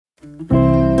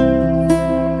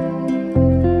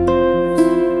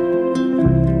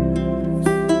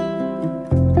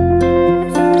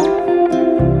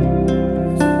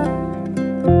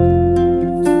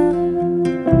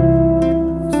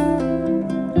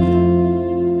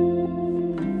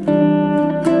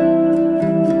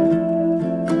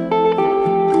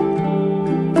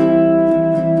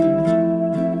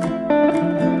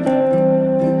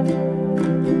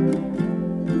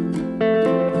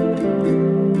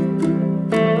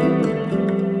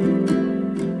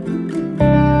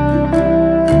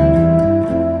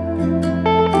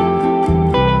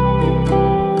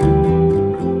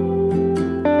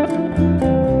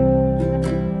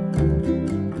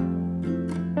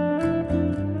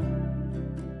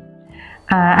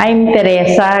I'm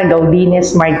Teresa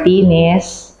Gaudines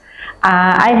Martinez.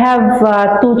 I have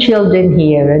two children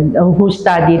here who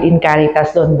studied in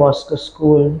Caritas Don Bosco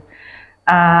School.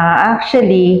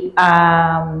 Actually,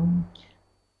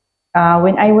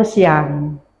 when I was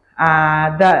young,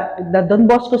 the Don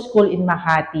Bosco School in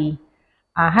Makati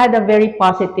had a very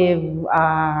positive,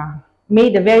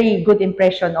 made a very good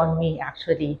impression on me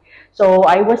actually. So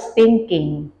I was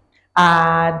thinking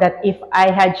that if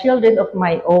I had children of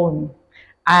my own,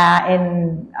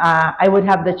 and I would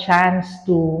have the chance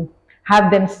to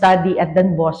have them study at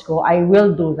Don Bosco, I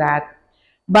will do that.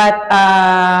 But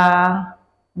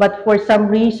for some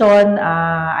reason,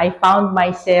 I found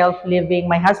myself living.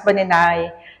 My husband and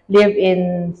I live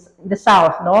in the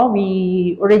south. No,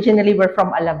 we originally were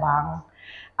from Alabang.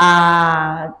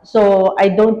 So I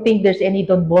don't think there's any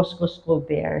Don Bosco school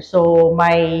there. So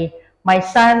my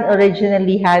son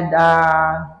originally had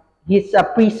his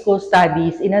preschool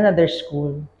studies in another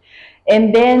school.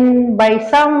 And then by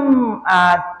some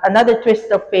another twist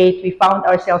of fate, we found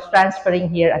ourselves transferring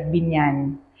here at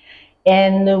Binyan.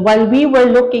 And while we were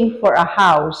looking for a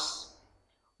house,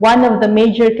 one of the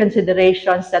major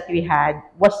considerations that we had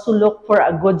was to look for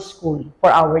a good school for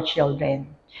our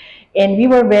children. And we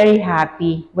were very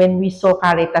happy when we saw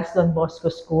Caritas Don Bosco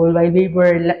School while we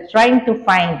were trying to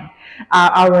find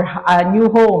our new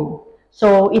home.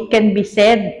 So it can be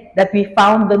said that we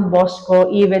found Don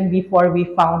Bosco even before we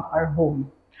found our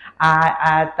home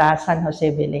at San Jose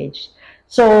Village.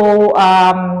 So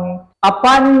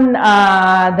upon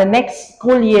the next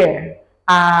school year,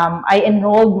 I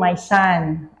enrolled my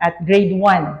son at grade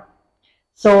 1.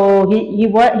 So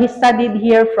he studied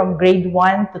here from grade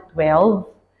 1 to 12.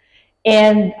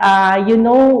 And you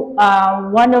know,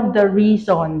 one of the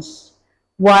reasons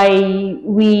why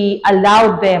we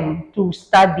allowed them to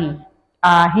study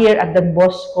here at Don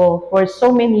Bosco for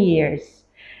so many years,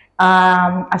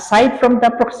 aside from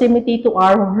the proximity to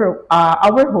our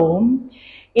home,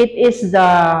 it is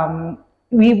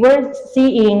we were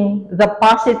seeing the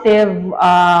positive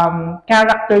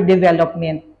character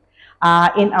development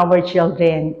in our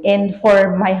children. And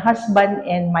for my husband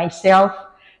and myself,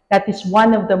 that is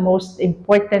one of the most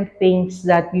important things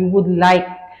that we would like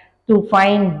to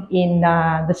find in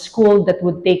the school that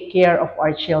would take care of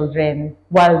our children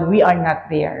while we are not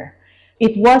there.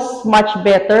 It was much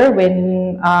better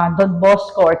when Don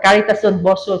Bosco or Caritas Don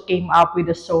Bosco came up with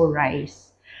the So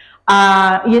Rise.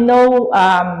 You know,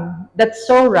 that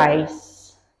So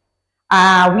Rise,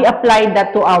 we applied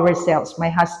that to ourselves, my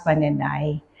husband and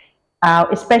I,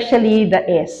 especially the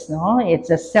S, no? It's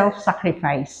a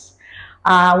self-sacrifice.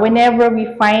 Whenever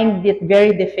we find it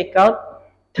very difficult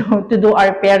to do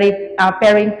our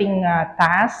parenting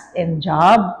tasks and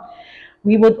job,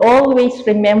 we would always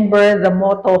remember the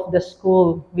motto of the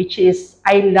school, which is,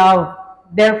 I love,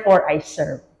 therefore I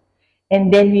serve.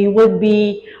 And then we would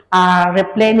be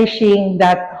replenishing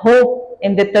that hope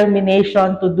and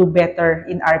determination to do better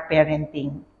in our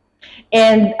parenting.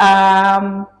 And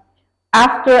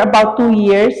after about 2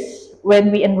 years,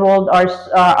 when we enrolled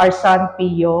our son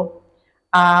Pio,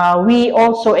 we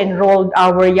also enrolled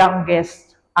our youngest,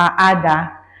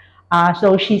 Ada.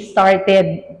 So she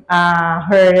started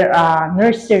her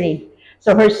nursery,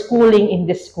 so her schooling in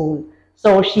this school.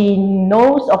 So she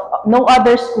knows of no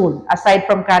other school aside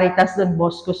from Caritas Don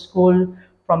Bosco School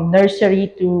from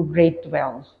nursery to grade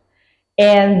 12.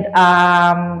 And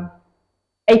I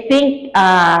think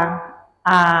I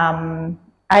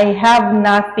have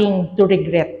nothing to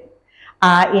regret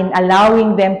in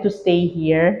allowing them to stay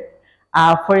here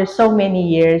for so many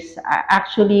years.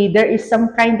 Actually, there is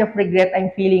some kind of regret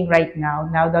I'm feeling right now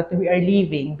that we are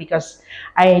leaving, because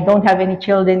I don't have any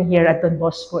children here at Don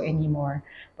Bosco anymore.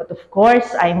 But of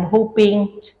course, I'm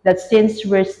hoping that since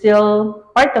we're still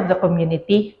part of the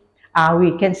community,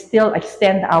 we can still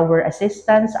extend our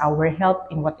assistance, our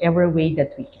help in whatever way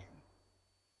that we can.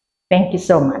 Thank you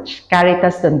so much.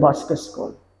 Caritas Don Bosco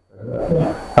School.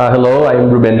 Hello,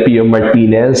 I'm Ruben Pio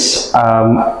Martinez.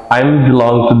 I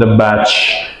belong to the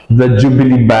batch, the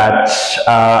Jubilee batch.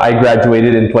 I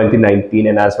graduated in 2019,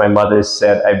 and as my mother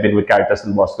said, I've been with Caritas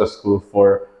and Bosco School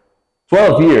for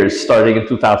 12 years, starting in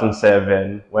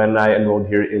 2007 when I enrolled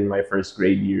here in my first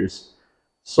grade years.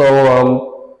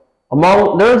 So,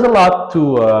 there's a lot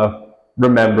to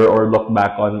remember or look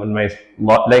back on my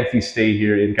lengthy stay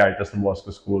here in Caritas and Bosco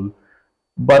School.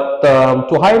 But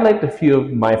to highlight a few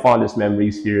of my fondest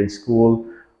memories here in school,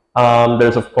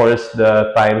 there's of course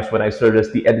the times when I served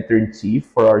as the editor-in-chief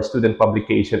for our student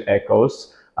publication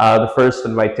Echoes, the first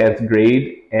in my 10th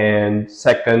grade and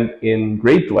second in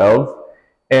grade 12.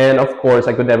 And of course,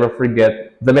 I could never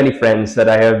forget the many friends that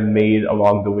I have made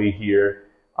along the way here.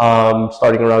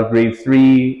 Starting around grade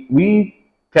 3, we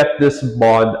kept this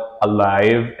bond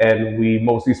alive and we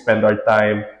mostly spend our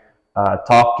time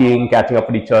talking, catching up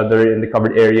with each other in the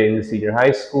covered area in the senior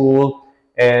high school,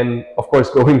 and of course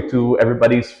going to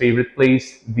everybody's favorite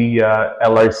place, the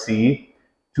LRC,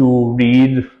 to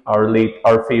read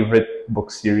our favorite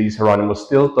book series, Hieronymus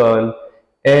Stilton.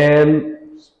 And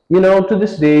to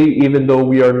this day, even though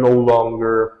we are no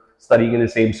longer studying in the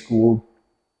same school,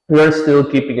 we are still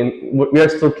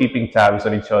keeping tabs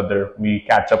on each other. We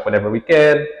catch up whenever we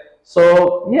can.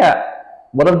 So yeah,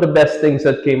 one of the best things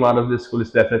that came out of this school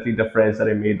is definitely the friends that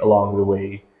I made along the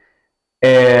way.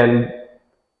 And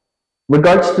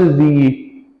regards to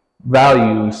the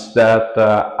values that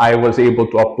I was able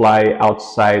to apply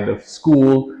outside of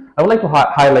school, I would like to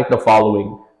highlight the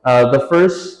following. The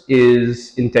first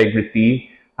is integrity,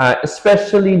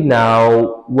 especially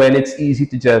now when it's easy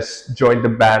to just join the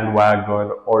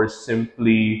bandwagon or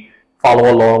simply follow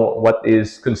along what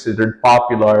is considered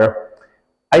popular.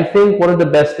 I think one of the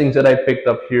best things that I picked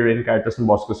up here in Caritas and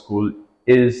Bosco School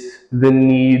is the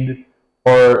need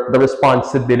or the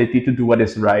responsibility to do what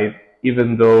is right,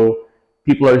 even though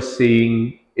people are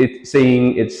saying it's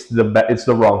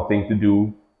the wrong thing to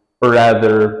do, or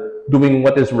rather doing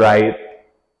what is right,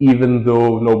 even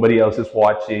though nobody else is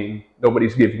watching,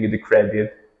 nobody's giving you the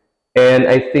credit. And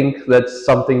I think that's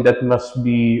something that must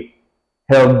be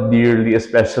held dearly,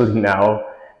 especially now.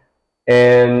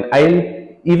 And I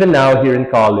even now here in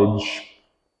college,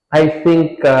 I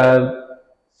think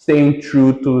staying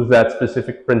true to that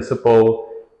specific principle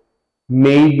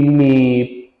made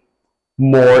me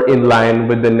more in line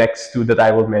with the next two that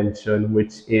I will mention,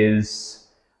 which is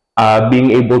being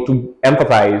able to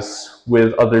empathize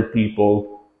with other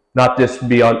people, not just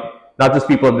beyond, not just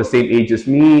people of the same age as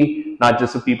me, not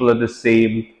just the people of the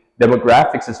same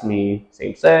demographics as me,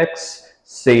 same sex,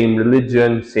 same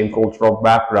religion, same cultural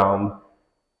background.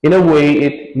 In a way,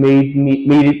 it made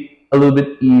it a little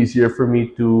bit easier for me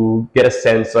to get a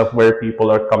sense of where people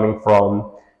are coming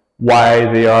from,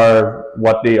 why they are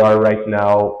what they are right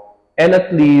now, and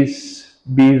at least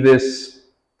be this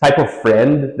type of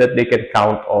friend that they can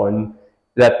count on,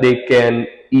 that they can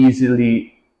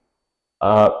easily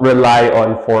rely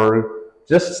on for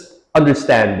just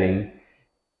understanding.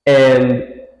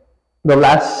 And the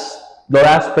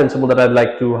last principle that I'd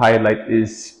like to highlight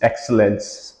is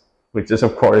excellence, which is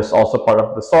of course also part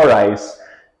of the SORIs.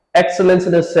 Excellence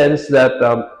in the sense that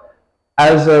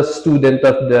as a student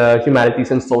of the humanities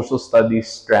and social studies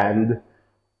strand,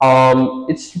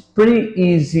 it's pretty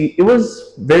easy. It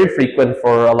was very frequent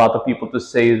for a lot of people to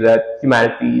say that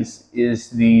humanities is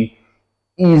the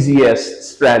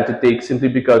easiest strand to take simply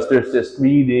because there's just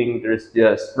reading, there's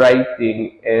just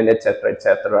writing, and etc.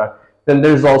 etc. Then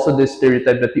there's also this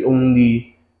stereotype that the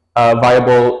only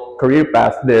viable career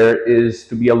path there is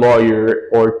to be a lawyer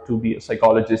or to be a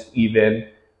psychologist even.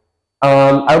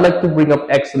 I would like to bring up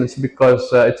excellence because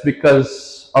it's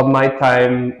because of my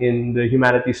time in the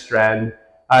humanities strand.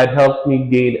 It helped me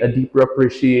gain a deeper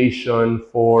appreciation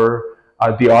for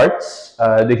the arts,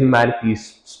 the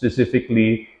humanities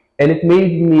specifically, and it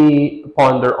made me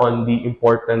ponder on the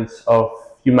importance of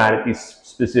humanities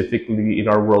specifically in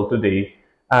our world today.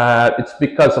 It's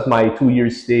because of my 2 year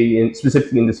stay in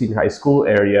specifically in the senior high school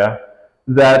area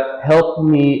that helped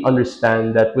me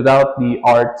understand that without the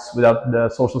arts, without the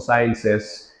social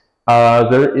sciences,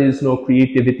 there is no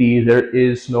creativity, there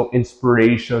is no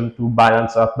inspiration to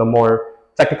balance out the more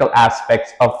technical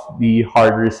aspects of the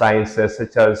harder sciences,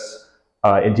 such as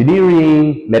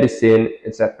engineering, medicine,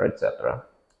 etc., etc.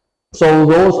 So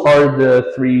those are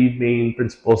the three main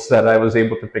principles that I was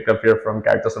able to pick up here from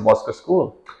Caritas and Bosco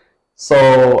School.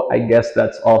 So I guess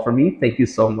that's all for me. Thank you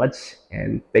so much.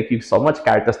 And thank you so much,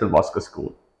 Caritas del Bosco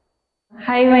School.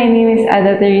 Hi, my name is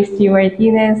Ada Teresti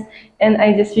Martinez, and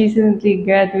I just recently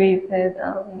graduated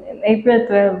in April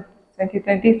 12,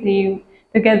 2023,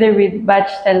 together with Batch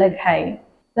Talaghay.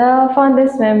 The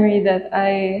fondest memory that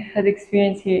I had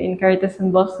experienced here in Caritas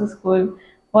and Boston School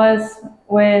was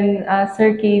when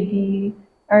Sir KB,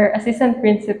 our assistant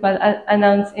principal,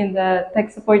 announced in the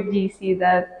tech support GC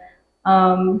that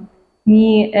um,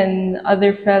 me and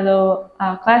other fellow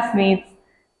classmates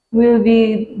will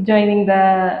be joining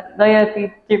the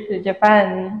loyalty trip to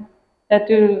Japan. That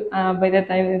will, by the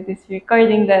time of this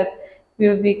recording, that we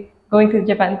will be going to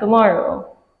Japan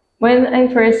tomorrow. When I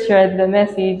first read the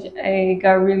message, I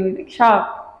got really like,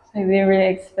 shocked. I didn't really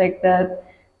expect that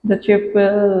the trip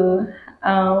will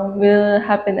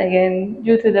happen again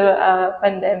due to the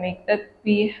pandemic that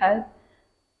we had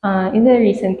in the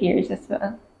recent years as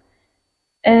well.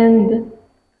 And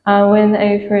when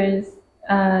I first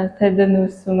said the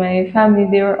news to my family,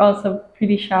 they were also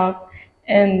pretty shocked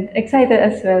and excited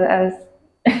as well as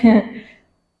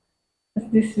as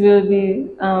this will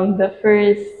be the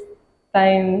first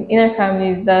time in our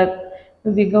family that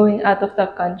we'll be going out of the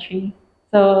country.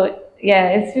 So yeah,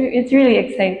 it's really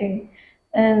exciting.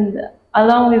 And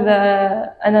along with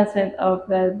the announcement of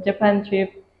the Japan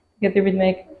trip, together with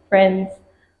my friends,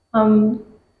 um,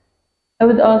 I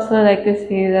would also like to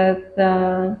say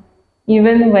that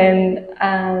even when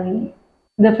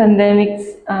the pandemic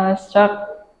struck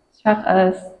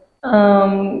us,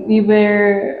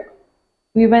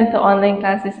 we went to online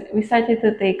classes. We started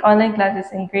to take online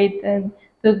classes in grade 10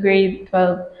 to grade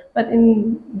 12. But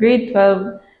in grade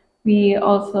 12, we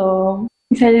also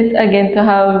decided again to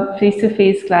have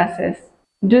face-to-face classes.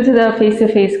 Due to the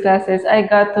face-to-face classes, I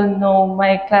got to know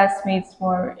my classmates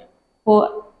more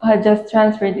who had just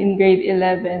transferred in grade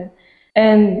 11.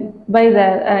 And by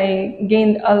that, I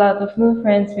gained a lot of new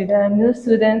friends with new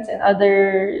students and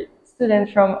other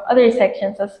students from other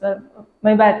sections as well,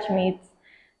 my batchmates.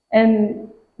 And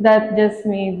that just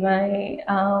made my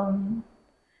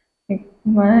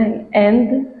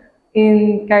end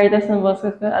in Caritas and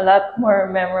Bosco a lot more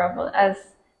memorable as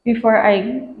before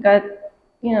I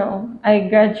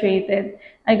graduated,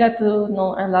 I got to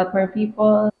know a lot more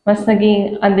people. Mas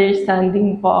naging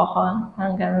understanding po ako,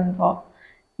 ang ganun po.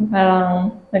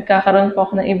 Parang nagkakaroon po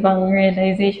ako ng ibang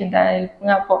realization dahil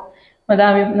nga po,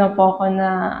 madami na po ako na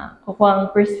kukuha ang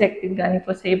perspective galing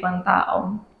po sa ibang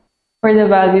tao. For the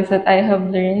values that I have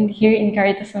learned here in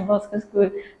Caritas and Bosco School,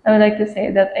 I would like to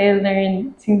say that I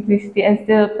learned simplicity and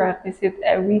still practice it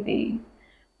every day.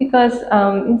 Because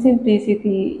in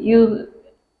simplicity, you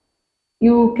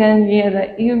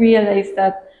realize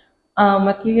that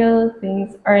material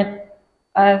things aren't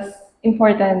as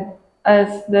important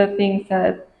as the things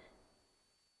that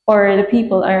or the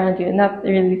people around you, not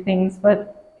really things,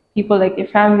 but people like your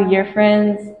family, your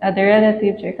friends, other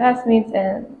relatives, your classmates,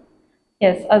 and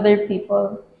yes, other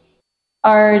people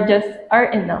are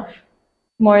enough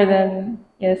more than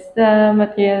yes the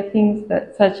material things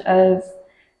that such as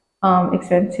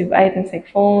expensive items like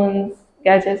phones,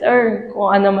 gadgets, or kung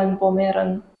ano man po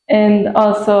meron. And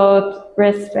also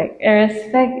respect.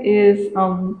 Respect is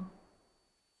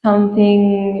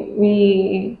something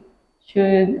we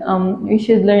should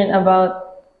learn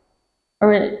about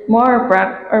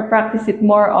or practice it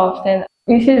more often.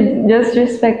 We should just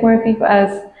respect more people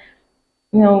as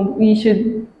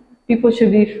people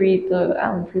should be free to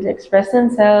freely express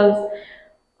themselves,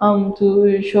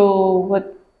 to show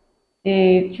what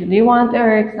they truly want,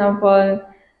 for example,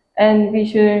 and we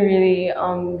shouldn't really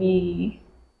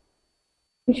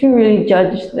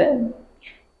judge them.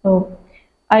 So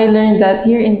I learned that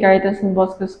here in Caritas and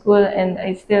Bosco School, and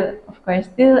I still, of course,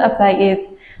 still apply it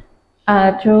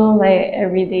through my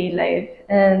everyday life.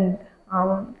 And I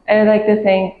would like to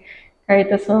thank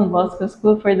Caritas and Bosco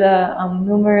School for the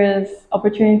numerous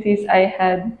opportunities I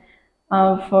had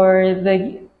for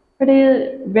the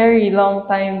very long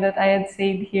time that I had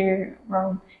stayed here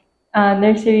from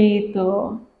nursery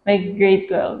to my grade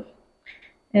 12.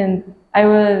 And I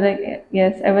would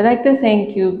like to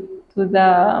thank you to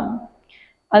the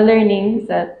learnings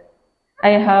that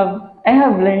I have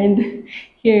learned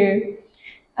here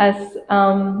as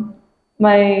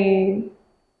my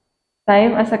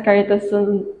time as a Caritas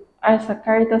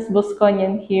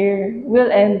Bosconian here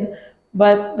will end,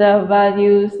 but the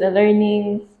values, the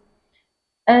learnings,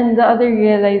 and the other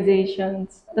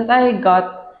realizations that I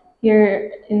got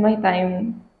here in my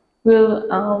time will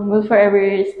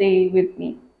forever stay with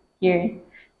me here.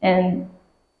 And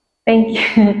thank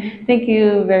you, thank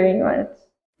you very much.